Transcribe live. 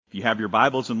If you have your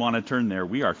Bibles and want to turn there,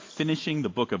 we are finishing the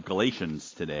book of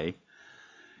Galatians today.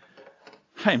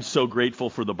 I am so grateful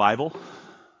for the Bible.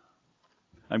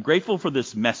 I'm grateful for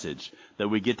this message that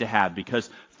we get to have because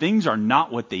things are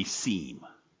not what they seem.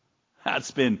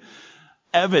 That's been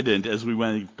evident as we've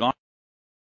gone.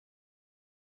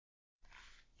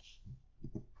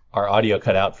 Our audio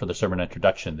cut out for the sermon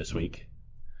introduction this week.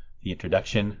 The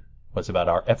introduction was about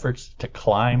our efforts to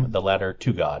climb the ladder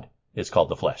to God is called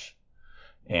the flesh.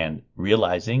 And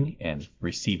realizing and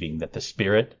receiving that the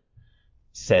Spirit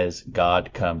says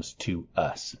God comes to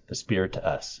us. The Spirit to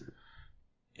us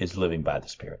is living by the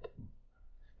Spirit.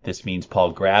 This means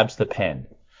Paul grabs the pen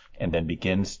and then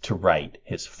begins to write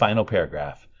his final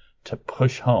paragraph to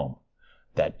push home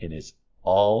that it is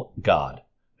all God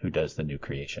who does the new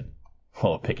creation.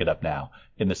 We'll pick it up now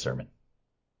in the sermon.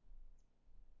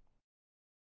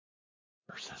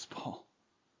 Says Paul.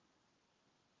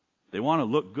 They want to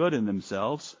look good in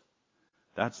themselves.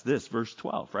 That's this, verse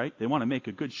 12, right? They want to make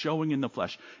a good showing in the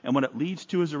flesh. And what it leads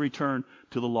to is a return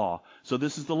to the law. So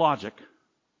this is the logic.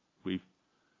 We've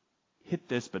hit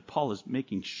this, but Paul is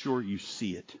making sure you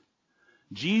see it.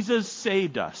 Jesus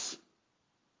saved us.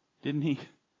 Didn't he?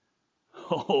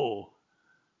 Oh,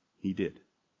 he did.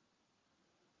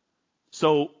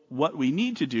 So what we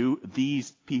need to do,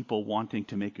 these people wanting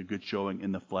to make a good showing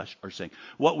in the flesh are saying,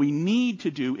 what we need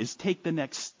to do is take the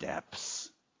next steps.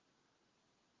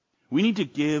 We need to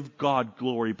give God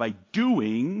glory by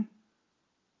doing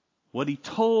what he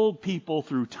told people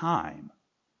through time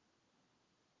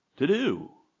to do.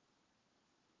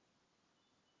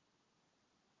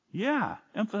 Yeah,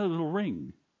 emphasize a little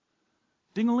ring.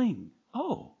 Ding-a-ling.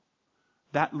 Oh.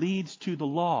 That leads to the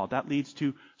law. That leads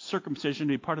to circumcision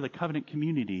to be part of the covenant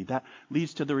community. That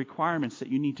leads to the requirements that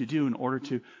you need to do in order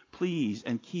to please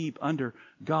and keep under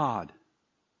God.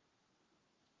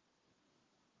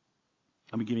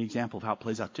 Let me give you an example of how it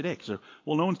plays out today. So,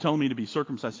 well, no one's telling me to be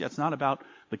circumcised. Yeah, it's not about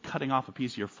the cutting off a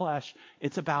piece of your flesh.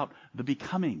 It's about the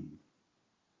becoming,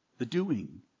 the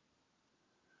doing.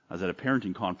 I was at a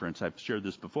parenting conference. I've shared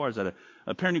this before. I was at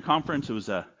a parenting conference. It was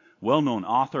a well-known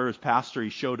author, his pastor.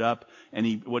 He showed up,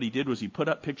 and what he did was he put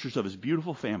up pictures of his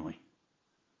beautiful family.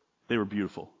 They were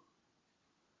beautiful.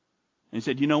 And he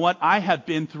said, you know what? I have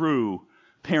been through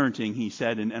parenting, he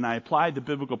said, and I applied the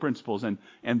biblical principles, and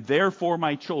therefore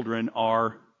my children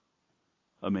are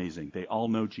amazing. They all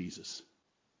know Jesus.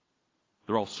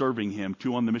 They're all serving him,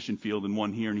 2 on the mission field and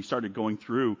 1 here. And he started going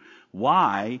through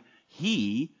why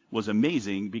he was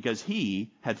amazing, because he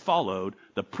had followed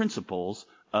the principles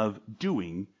of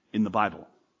doing in the Bible.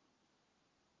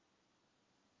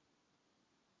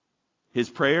 His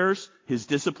prayers, his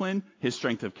discipline, his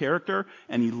strength of character,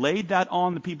 and he laid that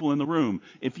on the people in the room.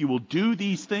 If you will do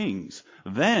these things,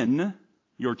 then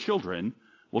your children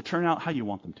will turn out how you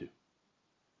want them to.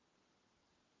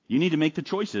 You need to make the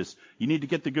choices. You need to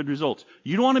get the good results.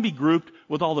 You don't want to be grouped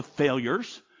with all the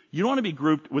failures. You don't want to be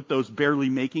grouped with those barely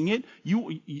making it.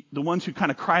 The ones who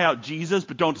kind of cry out Jesus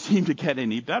but don't seem to get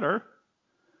any better.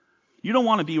 You don't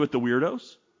want to be with the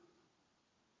weirdos.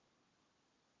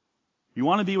 You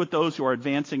want to be with those who are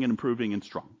advancing and improving and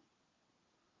strong.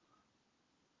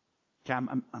 Okay,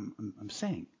 I'm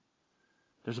saying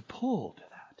there's a pull to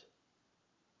that.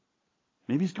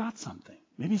 Maybe he's got something.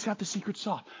 Maybe he's got the secret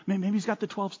sauce. Maybe he's got the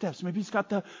 12 steps. Maybe he's got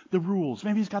the rules.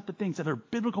 Maybe he's got the things that are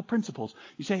biblical principles.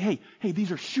 You say, hey,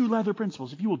 these are shoe leather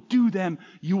principles. If you will do them,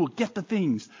 you will get the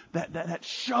things that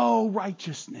show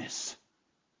righteousness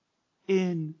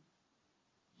in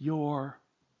your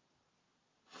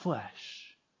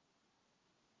flesh.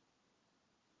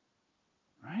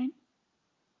 Right?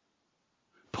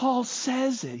 Paul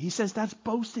says it. He says that's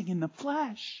boasting in the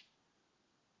flesh.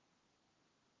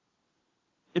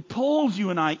 It pulls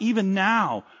you and I even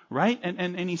now, right?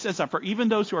 And he says that for even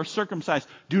those who are circumcised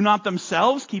do not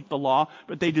themselves keep the law,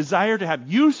 but they desire to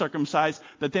have you circumcised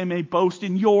that they may boast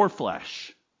in your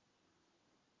flesh.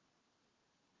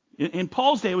 In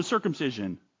Paul's day, it was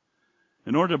circumcision.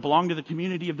 In order to belong to the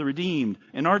community of the redeemed.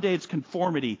 In our day, it's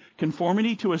conformity.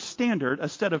 Conformity to a standard, a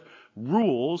set of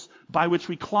rules by which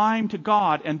we climb to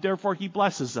God, and therefore he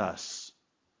blesses us.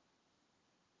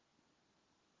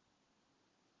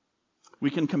 We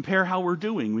can compare how we're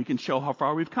doing. We can show how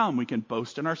far we've come. We can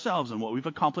boast in ourselves and what we've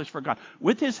accomplished for God.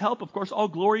 With his help, of course, all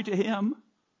glory to him.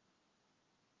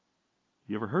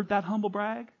 You ever heard that humble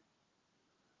brag?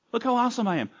 Look how awesome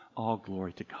I am. All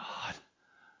glory to God.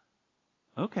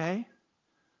 Okay.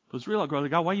 If it was real, I'll go to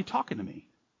God, why are you talking to me?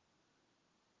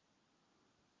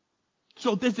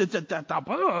 So this is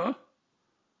the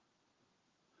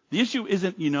issue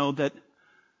isn't, that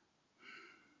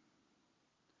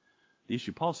the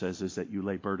issue Paul says is that you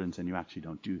lay burdens and you actually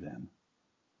don't do them.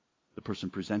 the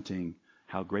person presenting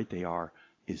how great they are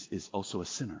is also a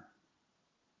sinner.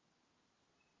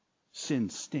 Sin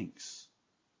stinks.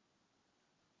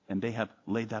 And they have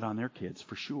laid that on their kids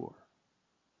for sure.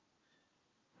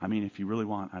 I mean, if you really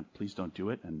want, please don't do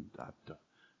it. And you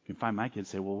can find my kids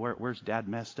say, well, where's dad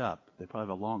messed up? They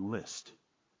probably have a long list.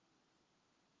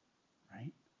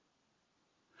 Right?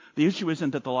 The issue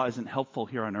isn't that the law isn't helpful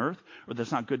here on earth, or that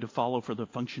it's not good to follow for the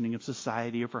functioning of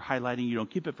society, or for highlighting you don't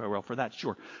keep it very well, for that,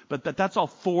 sure. But that's all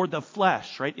for the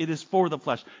flesh, right? It is for the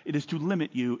flesh. It is to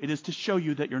limit you. It is to show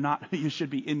you that you're not, you should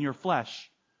be in your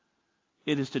flesh.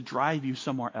 It is to drive you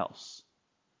somewhere else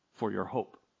for your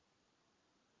hope.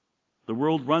 The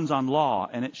world runs on law,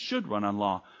 and it should run on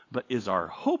law, but is our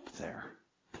hope there?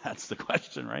 That's the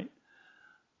question, right?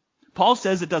 Paul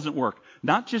says it doesn't work.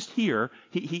 Not just here.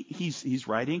 He's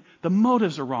writing, the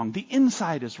motives are wrong. The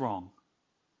inside is wrong.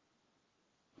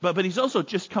 But he's also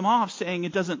just come off saying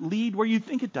it doesn't lead where you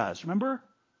think it does. Remember?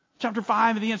 Chapter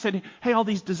 5 at the end said, hey, all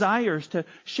these desires to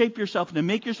shape yourself and to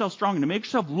make yourself strong and to make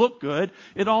yourself look good,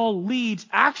 it all leads,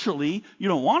 actually, you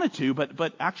don't want it to,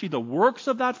 but actually the works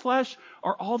of that flesh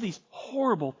are all these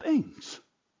horrible things.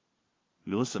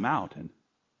 You list them out, and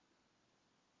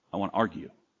I want to argue.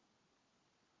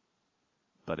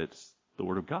 But it's the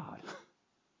Word of God.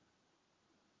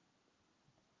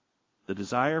 The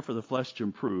desire for the flesh to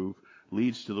improve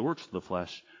leads to the works of the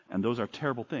flesh, and those are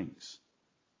terrible things.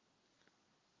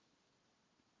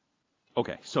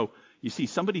 Okay, so you see,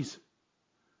 somebody's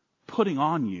putting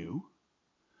on you,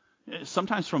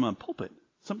 sometimes from a pulpit,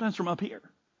 sometimes from up here,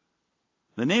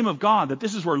 the name of God, that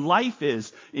this is where life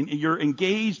is, in your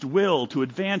engaged will to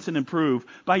advance and improve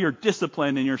by your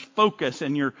discipline and your focus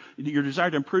and your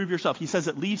desire to improve yourself. He says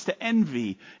it leads to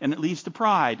envy, and it leads to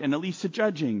pride, and it leads to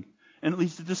judging, and it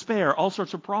leads to despair, all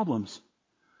sorts of problems.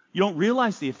 You don't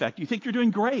realize the effect. You think you're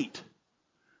doing great.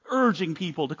 Urging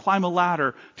people to climb a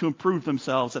ladder to improve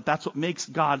themselves, that's what makes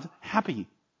God happy,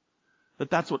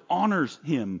 that's what honors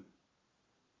Him.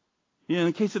 In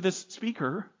the case of this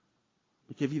speaker,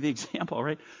 I'll give you the example,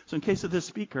 right? So in case of this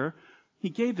speaker, he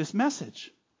gave this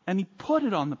message, and he put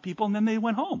it on the people, and then they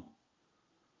went home.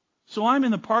 So I'm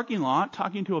in the parking lot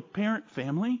talking to a parent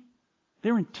family.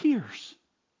 They're in tears.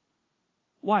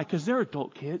 Why? Because their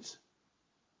adult kids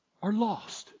are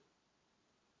lost.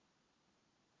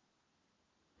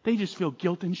 They just feel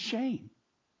guilt and shame.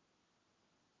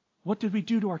 What did we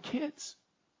do to our kids?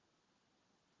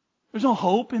 There's no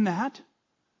hope in that.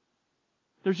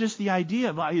 There's just the idea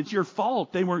of, it's your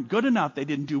fault. They weren't good enough. They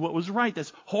didn't do what was right.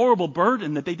 This horrible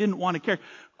burden that they didn't want to carry.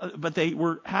 But they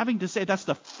were having to say that's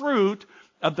the fruit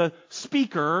of the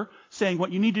speaker saying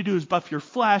what you need to do is buff your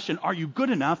flesh, and are you good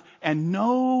enough? And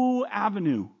no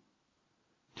avenue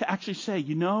to actually say,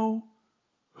 you know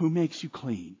who makes you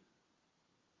clean.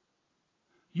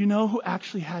 You know who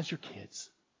actually has your kids.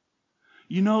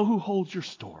 You know who holds your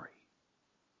story.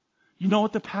 You know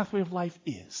what the pathway of life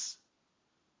is.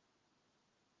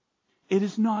 It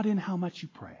is not in how much you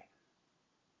pray.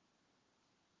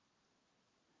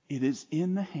 It is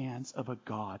in the hands of a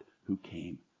God who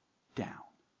came down.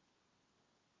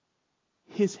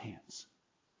 His hands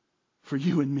for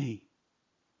you and me.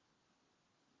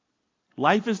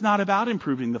 Life is not about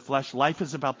improving the flesh. Life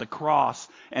is about the cross,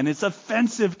 and it's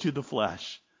offensive to the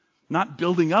flesh, not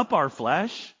building up our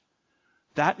flesh.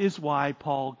 That is why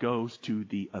Paul goes to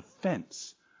the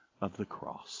offense of the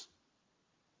cross.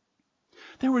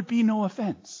 There would be no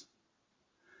offense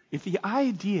if the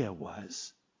idea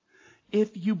was,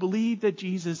 if you believe that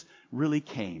Jesus really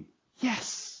came,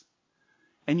 yes,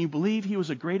 and you believe he was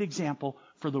a great example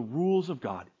for the rules of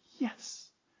God, yes,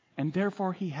 and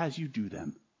therefore he has you do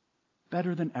them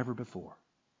better than ever before.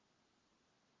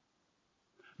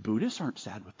 Buddhists aren't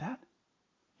sad with that.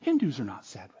 Hindus are not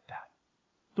sad with that.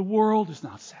 The world is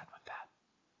not sad with that.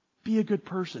 Be a good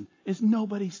person.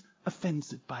 Nobody's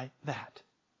offended by that.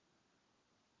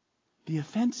 The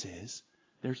offense is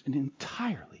there's an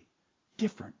entirely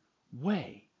different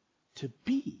way to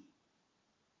be.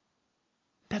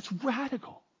 That's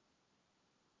radical.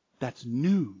 That's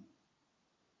new.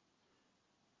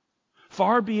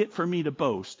 Far be it for me to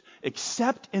boast,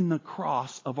 except in the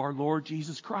cross of our Lord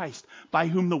Jesus Christ, by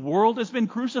whom the world has been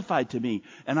crucified to me,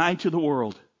 and I to the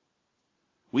world.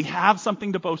 We have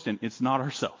something to boast in. It's not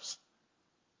ourselves.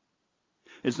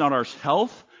 It's not our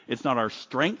health. It's not our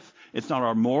strength. It's not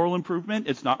our moral improvement.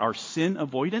 It's not our sin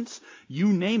avoidance. You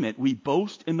name it, we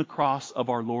boast in the cross of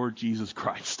our Lord Jesus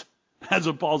Christ. That's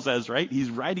what Paul says, right? He's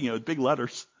writing it with big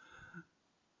letters.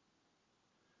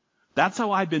 That's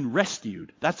how I've been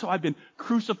rescued. That's how I've been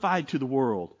crucified to the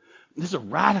world. This is a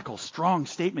radical, strong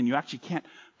statement you actually can't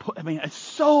it's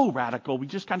so radical. We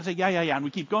just kind of say, yeah, and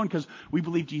we keep going because we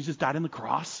believe Jesus died on the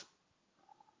cross.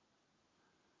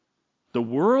 The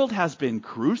world has been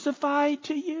crucified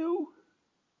to you.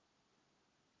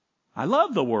 I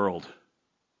love the world.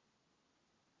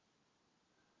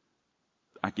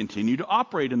 I continue to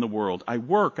operate in the world. I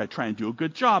work. I try and do a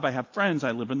good job. I have friends.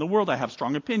 I live in the world. I have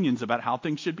strong opinions about how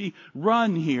things should be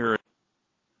run here.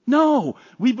 No,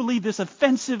 we believe this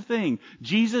offensive thing.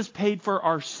 Jesus paid for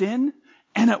our sin,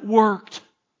 and it worked.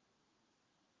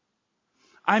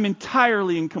 I'm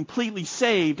entirely and completely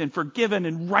saved and forgiven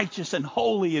and righteous and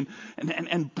holy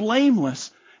and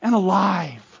blameless and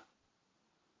alive.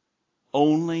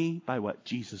 Only by what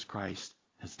Jesus Christ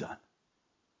has done.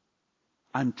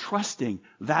 I'm trusting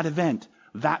that event,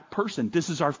 that person. This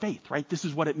is our faith, right? This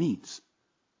is what it means.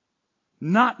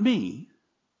 Not me.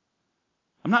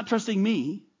 I'm not trusting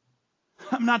me.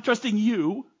 I'm not trusting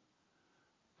you.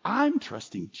 I'm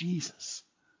trusting Jesus.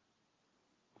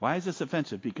 Why is this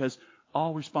offensive? Because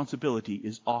all responsibility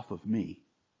is off of me.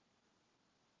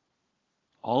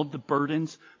 All of the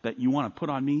burdens that you want to put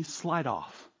on me, slide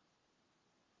off.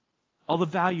 All the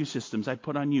value systems I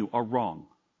put on you are wrong.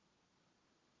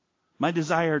 My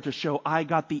desire to show I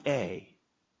got the A.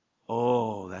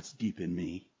 Oh, that's deep in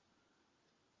me.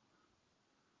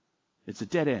 It's a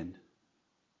dead end.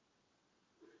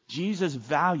 Jesus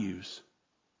values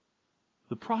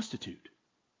the prostitute,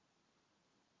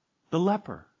 the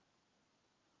leper,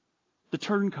 the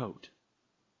turncoat.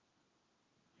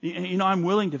 I'm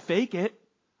willing to fake it.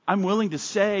 I'm willing to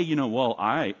say,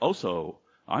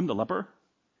 I'm the leper.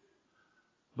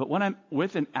 But when I'm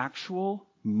with an actual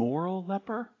moral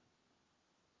leper,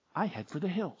 I head for the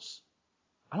hills.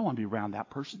 I don't want to be around that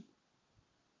person.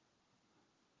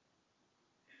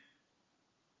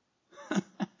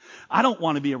 I don't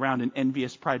want to be around an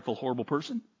envious, prideful, horrible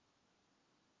person.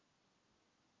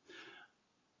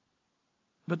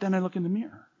 But then I look in the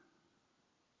mirror.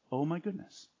 Oh my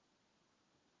goodness.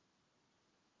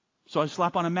 So I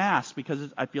slap on a mask because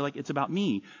I feel like it's about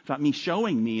me. It's about me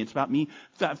showing me. It's about me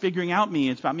figuring out me.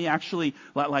 It's about me actually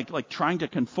like trying to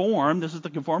conform. This is the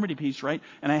conformity piece, right?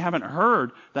 And I haven't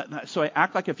heard that. So I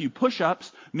act like a few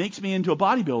push-ups makes me into a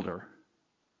bodybuilder.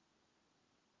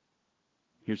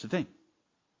 Here's the thing.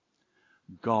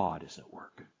 God is at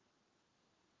work.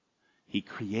 He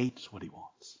creates what he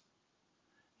wants.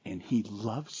 And he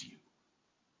loves you.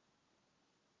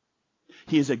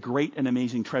 He is a great and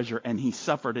amazing treasure, and he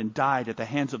suffered and died at the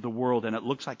hands of the world, and it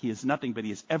looks like he is nothing, but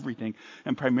he is everything.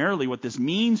 And primarily what this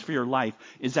means for your life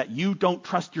is that you don't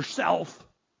trust yourself.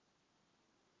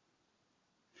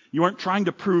 You aren't trying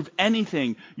to prove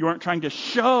anything. You aren't trying to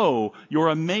show your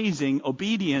amazing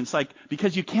obedience,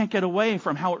 because you can't get away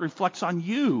from how it reflects on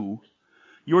you.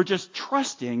 You're just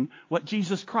trusting what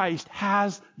Jesus Christ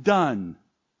has done.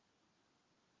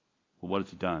 Well, what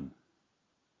has he done?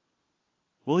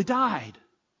 Well, he died.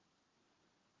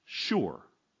 Sure.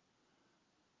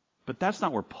 But that's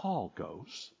not where Paul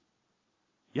goes.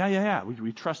 Yeah.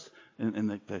 We trust in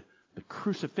the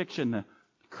crucifixion, the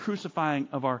crucifying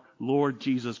of our Lord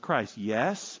Jesus Christ.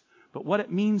 Yes. But what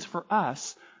it means for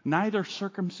us, neither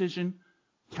circumcision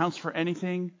counts for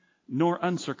anything, nor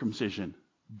uncircumcision,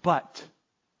 but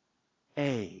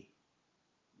a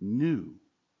new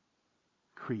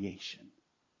creation.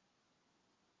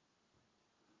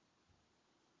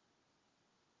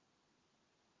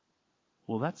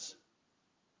 Well, that's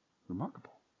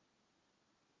remarkable.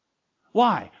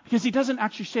 Why? Because he doesn't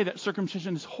actually say that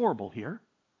circumcision is horrible here.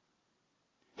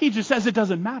 He just says it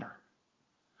doesn't matter.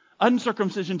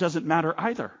 Uncircumcision doesn't matter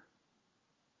either.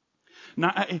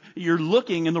 Now, you're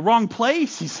looking in the wrong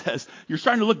place, he says. You're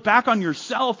starting to look back on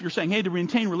yourself. You're saying, hey, to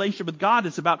maintain relationship with God,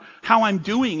 it's about how I'm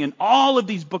doing. And all of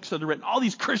these books that are written, all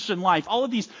these Christian life, all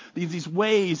of these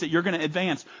ways that you're going to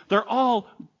advance, they're all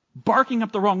barking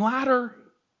up the wrong ladder.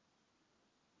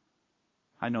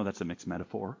 I know that's a mixed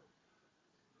metaphor.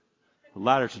 The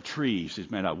ladder's a tree.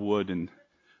 She's made out of wood and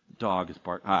the dog is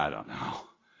bark. I don't know.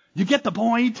 You get the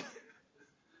point?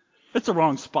 It's the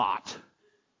wrong spot.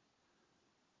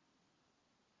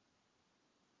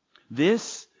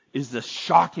 This is the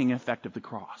shocking effect of the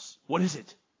cross. What is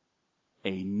it?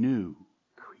 A new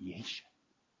creation.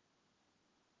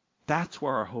 That's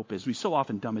where our hope is. We so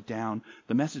often dumb it down.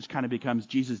 The message kind of becomes,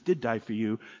 Jesus did die for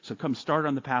you, so come start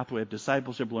on the pathway of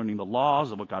discipleship, learning the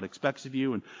laws of what God expects of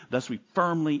you, and thus we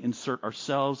firmly insert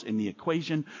ourselves in the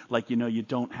equation, you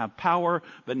don't have power,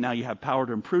 but now you have power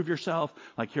to improve yourself,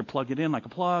 here, plug it in like a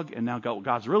plug, and now what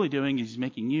God's really doing is he's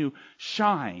making you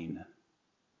shine.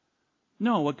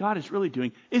 No, what God is really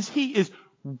doing is he is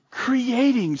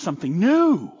creating something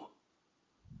new.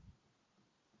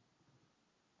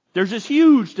 There's this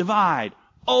huge divide.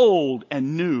 old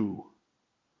and new.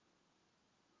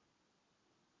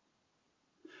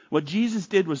 What Jesus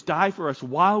did was die for us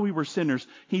while we were sinners.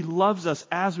 He loves us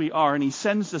as we are, and He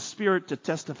sends the Spirit to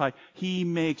testify. He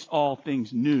makes all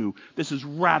things new. This is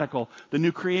radical. The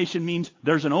new creation means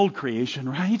there's an old creation,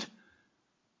 right?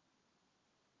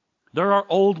 There are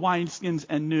old wineskins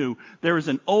and new. There is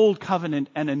an old covenant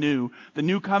and a new. The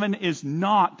new covenant is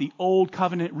not the old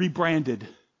covenant rebranded.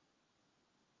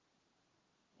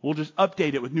 We'll just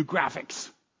update it with new graphics.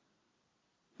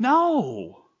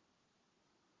 No.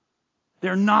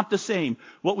 They're not the same.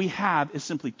 What we have is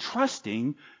simply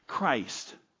trusting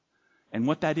Christ. And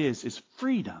what that is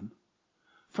freedom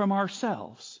from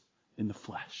ourselves in the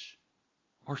flesh.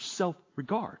 Our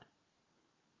self-regard.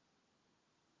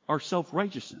 Our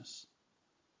self-righteousness.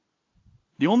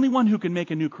 The only one who can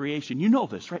make a new creation, you know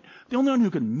this, right? The only one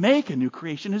who can make a new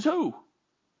creation is who?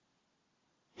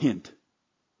 Hint,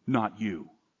 not you.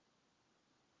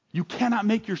 You cannot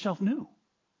make yourself new.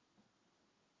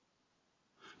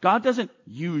 God doesn't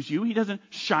use you. He doesn't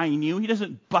shine you. He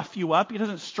doesn't buff you up. He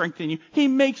doesn't strengthen you. He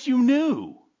makes you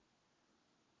new.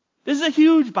 This is a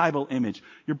huge Bible image.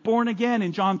 You're born again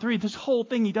in John 3. This whole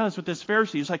thing He does with this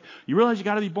Pharisee is like, you realize you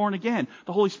got to be born again.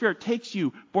 The Holy Spirit takes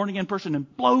you, born again person,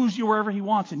 and blows you wherever He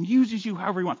wants and uses you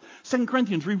however He wants. 2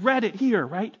 Corinthians, we read it here,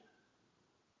 right?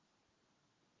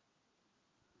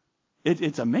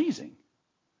 It's amazing.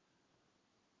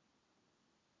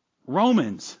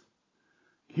 Romans,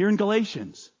 here in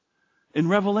Galatians, in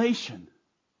Revelation,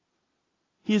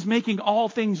 He is making all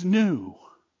things new.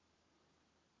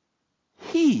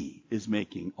 He is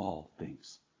making all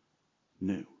things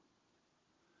new.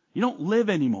 You don't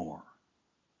live anymore.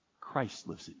 Christ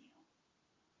lives in you.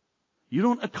 You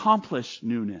don't accomplish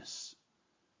newness.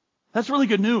 That's really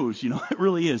good news, it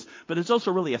really is. But it's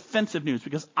also really offensive news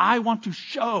because I want to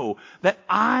show that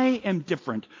I am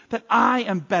different, that I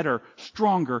am better,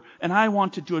 stronger, and I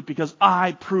want to do it because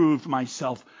I proved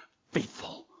myself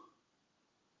faithful.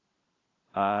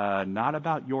 Not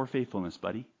about your faithfulness,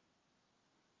 buddy.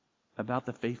 About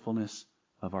the faithfulness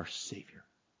of our Savior.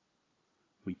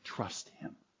 We trust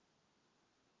Him.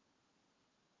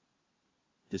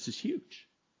 This is huge.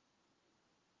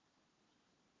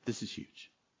 This is huge.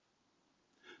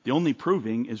 The only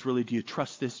proving is really, do you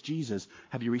trust this Jesus?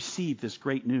 Have you received this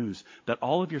great news that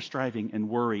all of your striving and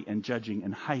worry and judging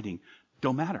and hiding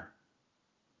don't matter?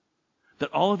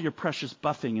 That all of your precious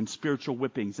buffing and spiritual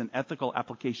whippings and ethical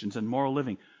applications and moral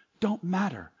living don't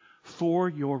matter for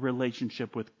your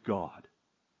relationship with God.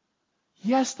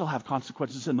 Yes, they'll have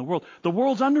consequences in the world. The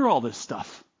world's under all this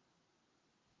stuff.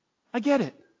 I get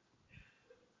it.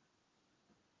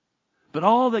 But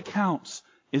all that counts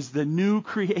is the new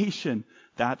creation.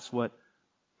 That's what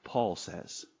Paul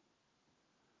says.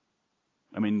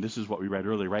 I mean, this is what we read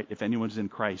earlier, right? If anyone's in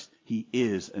Christ, he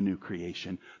is a new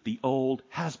creation. The old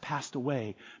has passed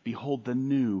away. Behold, the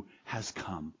new has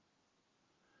come.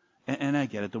 And I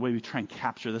get it, the way we try and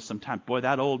capture this sometimes. Boy,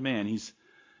 that old man,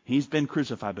 he's been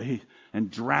crucified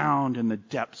and drowned in the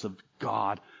depths of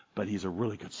God, but he's a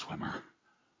really good swimmer.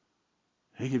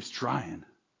 He keeps trying.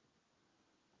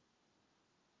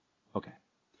 Okay.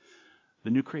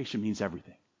 The new creation means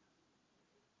everything.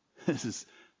 This is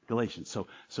Galatians.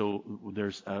 So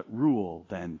there's a rule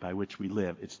then by which we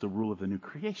live. It's the rule of the new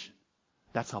creation.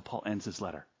 That's how Paul ends his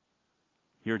letter.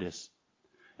 Here it is.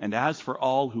 And as for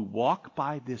all who walk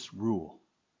by this rule,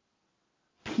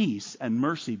 peace and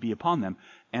mercy be upon them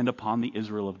and upon the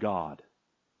Israel of God.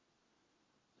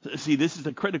 See, this is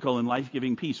the critical and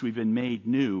life-giving peace. We've been made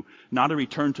new. Not a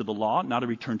return to the law, not a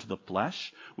return to the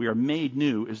flesh. We are made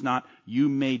new is not you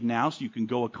made now so you can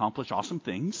go accomplish awesome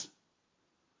things.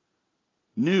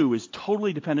 New is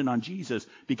totally dependent on Jesus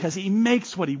because He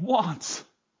makes what He wants.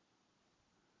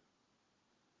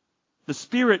 The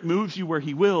Spirit moves you where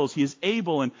He wills. He is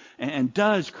able and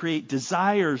does create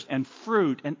desires and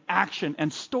fruit and action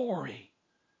and story.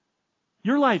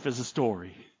 Your life is a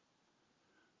story.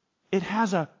 It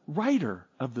has a writer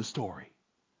of the story.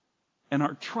 And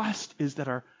our trust is that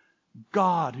our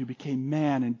God who became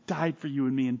man and died for you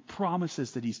and me and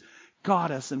promises that He's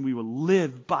got us and we will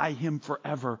live by Him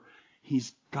forever.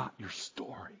 He's got your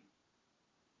story.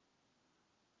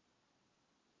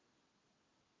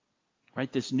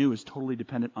 Right? This new is totally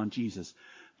dependent on Jesus.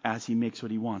 As He makes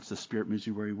what He wants, the Spirit moves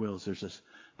you where He wills. There's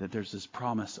this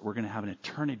promise that we're going to have an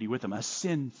eternity with Him, a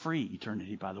sin-free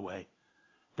eternity, by the way,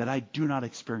 that I do not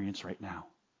experience right now.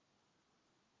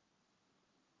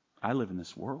 I live in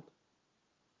this world.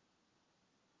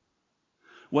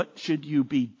 What should you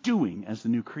be doing as the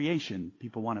new creation?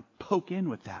 People want to poke in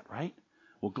with that, right?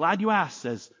 Well, glad you asked,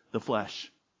 says the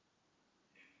flesh.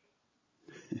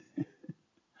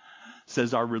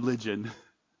 says our religion.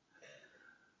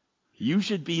 You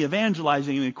should be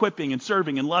evangelizing and equipping and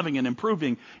serving and loving and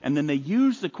improving. And then they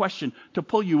use the question to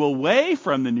pull you away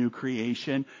from the new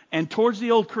creation and towards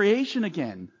the old creation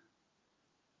again.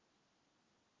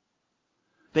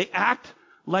 They act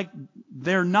like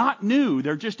they're not new,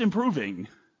 they're just improving.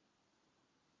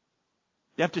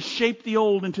 You have to shape the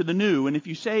old into the new. And if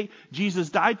you say Jesus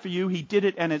died for you, he did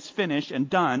it and it's finished and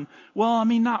done. Well, I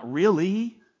mean, not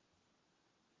really.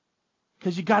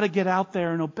 Because you got to get out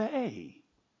there and obey.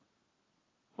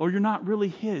 Or you're not really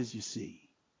his, you see.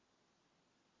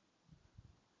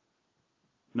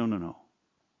 No.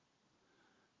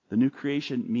 The new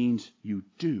creation means you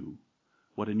do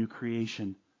what a new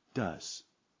creation does.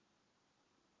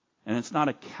 And it's not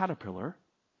a caterpillar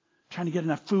trying to get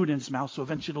enough food in its mouth so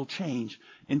eventually it'll change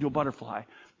into a butterfly.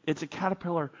 It's a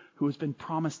caterpillar who has been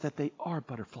promised that they are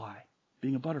butterfly,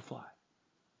 being a butterfly.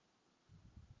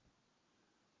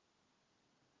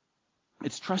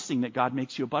 It's trusting that God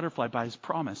makes you a butterfly by his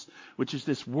promise, which is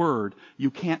this word. You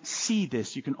can't see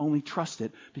this. You can only trust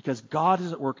it because God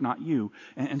is at work, not you.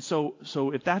 And so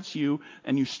if that's you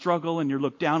and you struggle and you're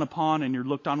looked down upon and you're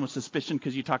looked on with suspicion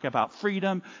because you talk about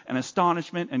freedom and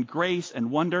astonishment and grace and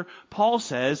wonder, Paul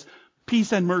says,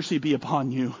 peace and mercy be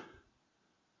upon you.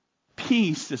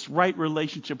 Peace, this right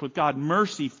relationship with God,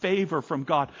 mercy, favor from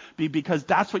God, because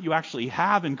that's what you actually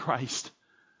have in Christ.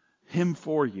 Him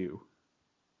for you.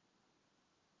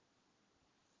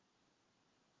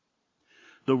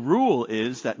 The rule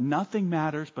is that nothing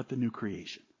matters but the new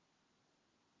creation.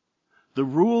 The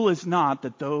rule is not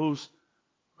that those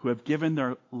who have given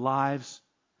their lives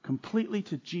completely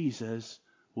to Jesus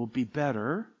will be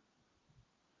better.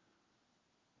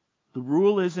 The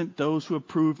rule isn't those who have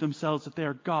proved themselves that they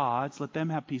are gods, let them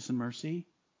have peace and mercy.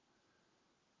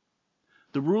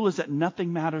 The rule is that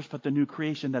nothing matters but the new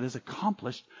creation that is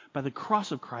accomplished by the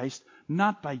cross of Christ,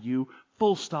 not by you.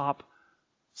 Full stop.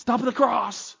 Stop at the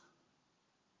cross.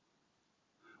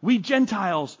 We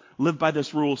Gentiles live by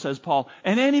this rule, says Paul.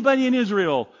 And anybody in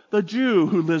Israel, the Jew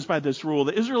who lives by this rule,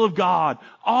 the Israel of God,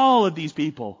 all of these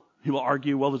people, he will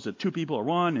argue, well, is it two people or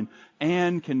one?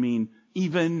 And can mean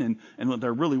even, and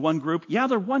they're really one group. Yeah,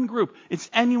 they're one group.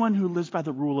 It's anyone who lives by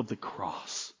the rule of the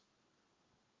cross.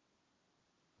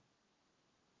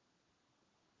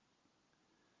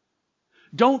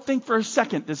 Don't think for a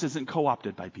second this isn't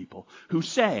co-opted by people who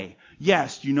say,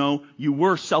 yes, you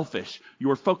were selfish. You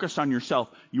were focused on yourself.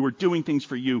 You were doing things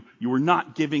for you. You were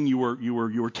not giving. You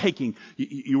were taking.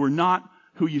 You were not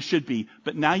who you should be.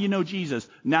 But now you know Jesus.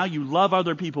 Now you love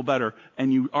other people better.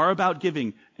 And you are about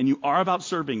giving. And you are about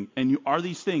serving. And you are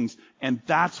these things. And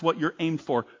that's what you're aimed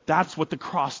for. That's what the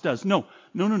cross does. No.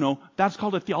 That's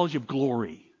called a theology of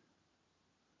glory.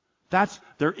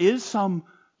 There is some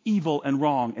evil and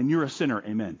wrong, and you're a sinner,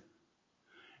 amen.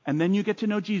 And then you get to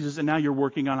know Jesus, and now you're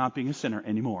working on not being a sinner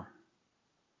anymore.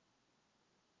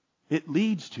 It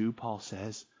leads to, Paul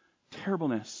says,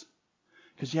 terribleness.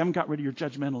 Because you haven't got rid of your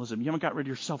judgmentalism. You haven't got rid of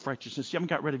your self-righteousness. You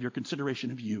haven't got rid of your consideration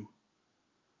of you.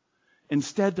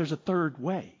 Instead, there's a third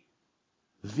way.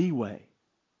 The way.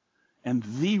 And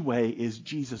the way is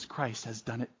Jesus Christ has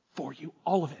done it for you.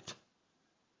 All of it.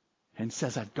 And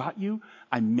says, I've got you.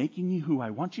 I'm making you who I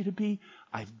want you to be.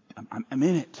 I'm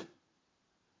in it.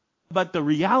 But the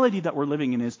reality that we're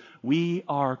living in is we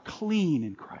are clean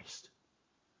in Christ.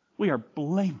 We are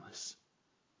blameless.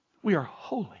 We are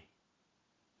holy.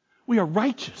 We are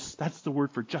righteous. That's the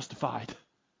word for justified.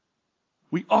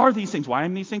 We are these things. Why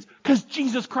am I these things? Because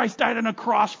Jesus Christ died on a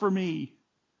cross for me.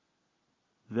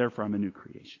 Therefore, I'm a new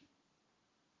creation.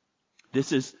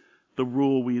 This is the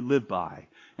rule we live by.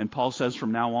 And Paul says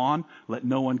from now on, let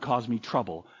no one cause me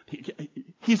trouble.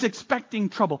 He's expecting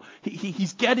trouble.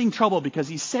 He's getting trouble because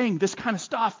he's saying this kind of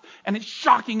stuff, and it's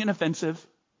shocking and offensive.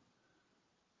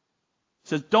 He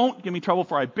says, don't give me trouble,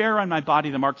 for I bear on my body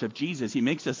the marks of Jesus. He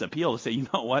makes this appeal to say, you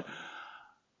know what?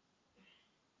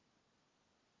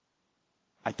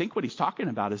 I think what he's talking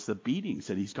about is the beatings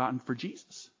that he's gotten for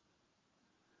Jesus.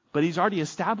 But he's already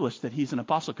established that he's an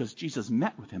apostle because Jesus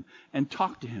met with him and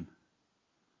talked to him.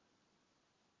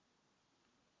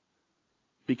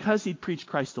 Because he'd preached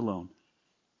Christ alone.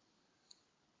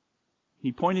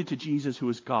 He pointed to Jesus, who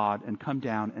is God, and come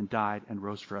down and died and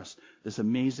rose for us. This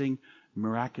amazing,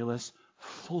 miraculous,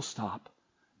 full stop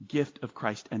gift of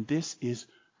Christ. And this is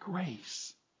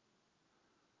grace.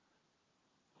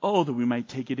 Oh, that we might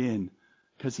take it in,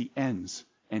 because he ends.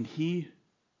 And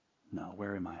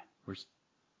where am I?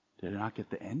 Did I not get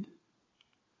the end?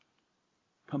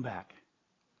 Come back.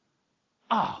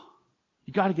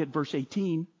 You got to get verse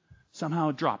 18. Somehow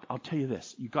it dropped. I'll tell you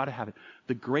this. You got to have it.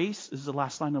 The grace, this is the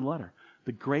last line of the letter.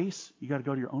 The grace, you got to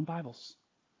go to your own Bibles.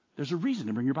 There's a reason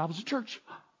to bring your Bibles to church.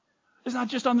 It's not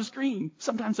just on the screen.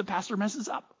 Sometimes the pastor messes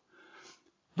up.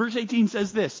 Verse 18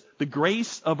 says this, the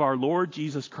grace of our Lord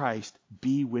Jesus Christ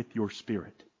be with your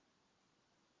spirit.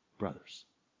 Brothers,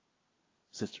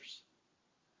 sisters,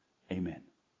 amen.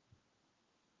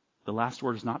 The last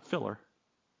word is not filler.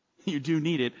 You do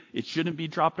need it. It shouldn't be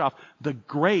dropped off. The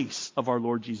grace of our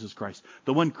Lord Jesus Christ,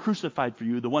 the one crucified for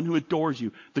you, the one who adores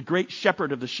you, the great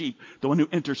shepherd of the sheep, the one who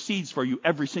intercedes for you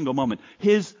every single moment.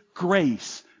 His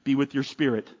grace be with your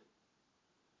spirit.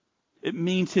 It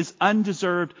means his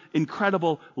undeserved,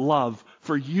 incredible love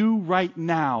for you right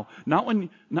now. Not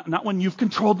when you've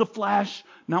controlled the flesh,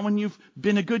 not when you've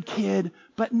been a good kid,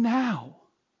 but now,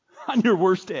 on your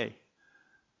worst day.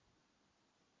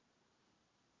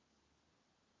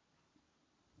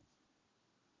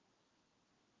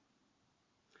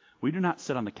 We do not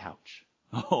sit on the couch.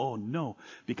 Oh, no,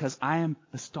 because I am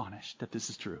astonished that this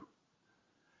is true.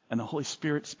 And the Holy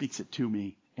Spirit speaks it to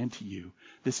me and to you.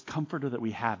 This comforter that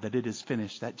we have, that it is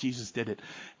finished, that Jesus did it.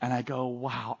 And I go,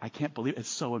 wow, I can't believe it. It's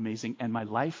so amazing. And my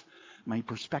life, my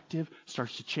perspective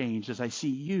starts to change as I see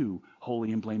you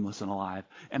holy and blameless and alive.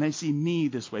 And I see me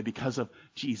this way because of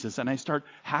Jesus. And I start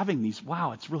having these,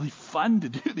 wow, it's really fun to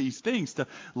do these things, to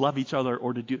love each other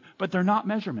or to do, but they're not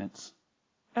measurements.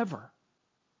 Ever.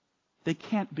 They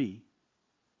can't be.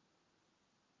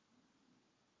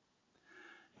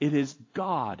 It is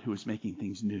God who is making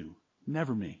things new,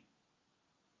 never me.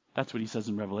 That's what he says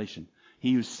in Revelation.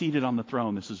 He who's seated on the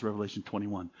throne, this is Revelation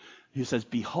 21. He says,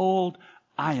 behold,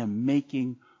 I am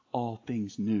making all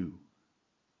things new.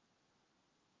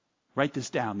 Write this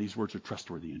down. These words are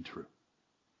trustworthy and true.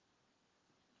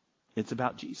 It's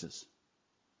about Jesus.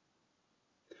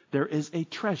 There is a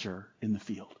treasure in the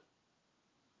field.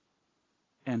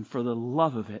 And for the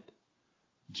love of it,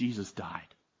 Jesus died.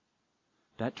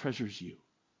 That treasure's you.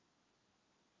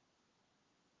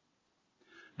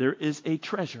 There is a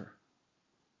treasure.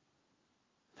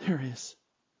 There is.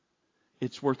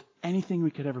 It's worth anything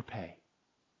we could ever pay.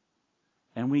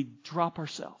 And we drop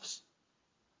ourselves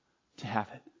to have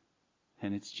it.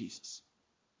 And it's Jesus.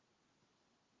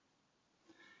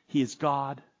 He is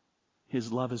God.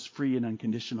 His love is free and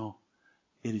unconditional.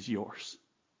 It is yours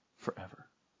forever.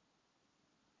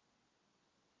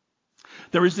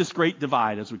 There is this great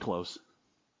divide as we close.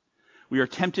 We are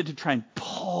tempted to try and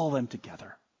pull them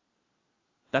together.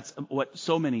 That's what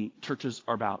so many churches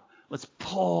are about. Let's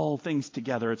pull things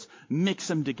together. Let's mix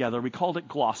them together. We called it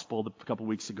gospel a couple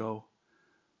weeks ago.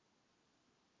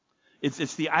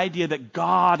 It's the idea that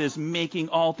God is making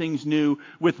all things new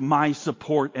with my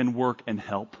support and work and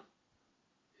help.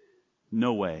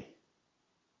 No way.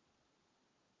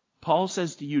 Paul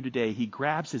says to you today, he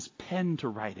grabs his pen to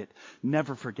write it.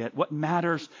 Never forget. What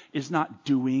matters is not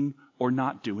doing or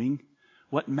not doing.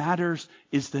 What matters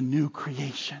is the new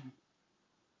creation.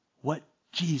 What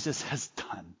Jesus has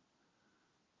done.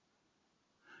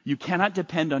 You cannot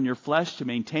depend on your flesh to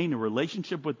maintain a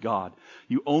relationship with God.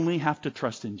 You only have to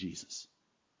trust in Jesus.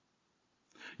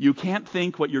 You can't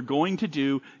think what you're going to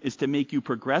do is to make you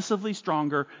progressively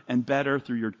stronger and better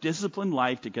through your disciplined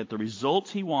life to get the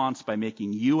results he wants by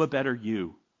making you a better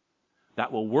you.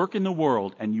 That will work in the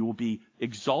world and you will be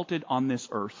exalted on this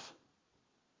earth.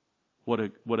 What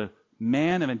a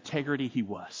man of integrity he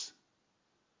was.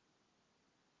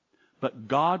 But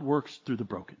God works through the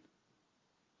broken.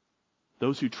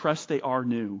 Those who trust they are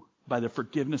new by the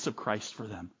forgiveness of Christ for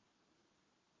them.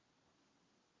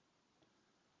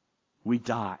 We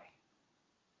die.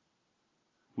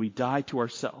 We die to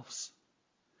ourselves.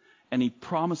 And he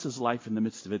promises life in the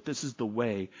midst of it. This is the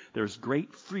way. There's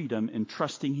great freedom in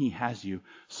trusting he has you.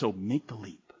 So make the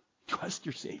leap. Trust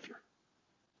your Savior.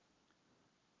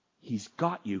 He's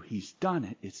got you. He's done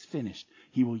it. It's finished.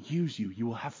 He will use you. You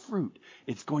will have fruit.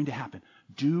 It's going to happen.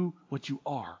 Do what you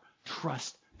are.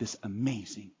 Trust this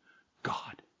amazing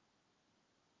God.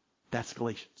 That's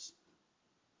Galatians.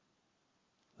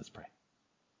 Let's pray.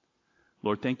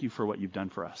 Lord, thank you for what you've done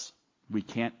for us. We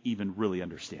can't even really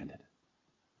understand it.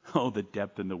 Oh, the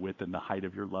depth and the width and the height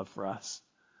of your love for us.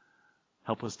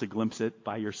 Help us to glimpse it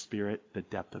by your Spirit, the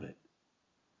depth of it.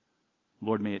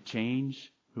 Lord, may it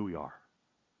change who we are.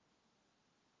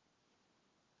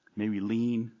 May we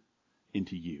lean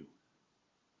into you.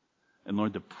 And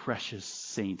Lord, the precious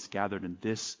saints gathered in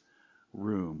this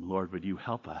room, Lord, would you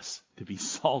help us to be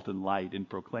salt and light in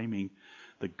proclaiming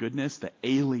the goodness, the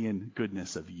alien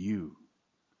goodness of you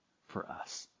for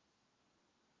us.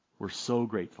 We're so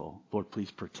grateful. Lord,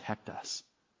 please protect us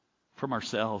from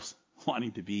ourselves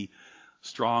wanting to be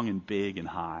strong and big and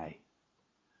high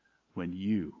when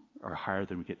you are higher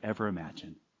than we could ever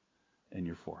imagine and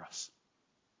you're for us.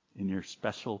 In your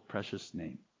special, precious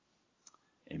name,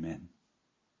 Amen.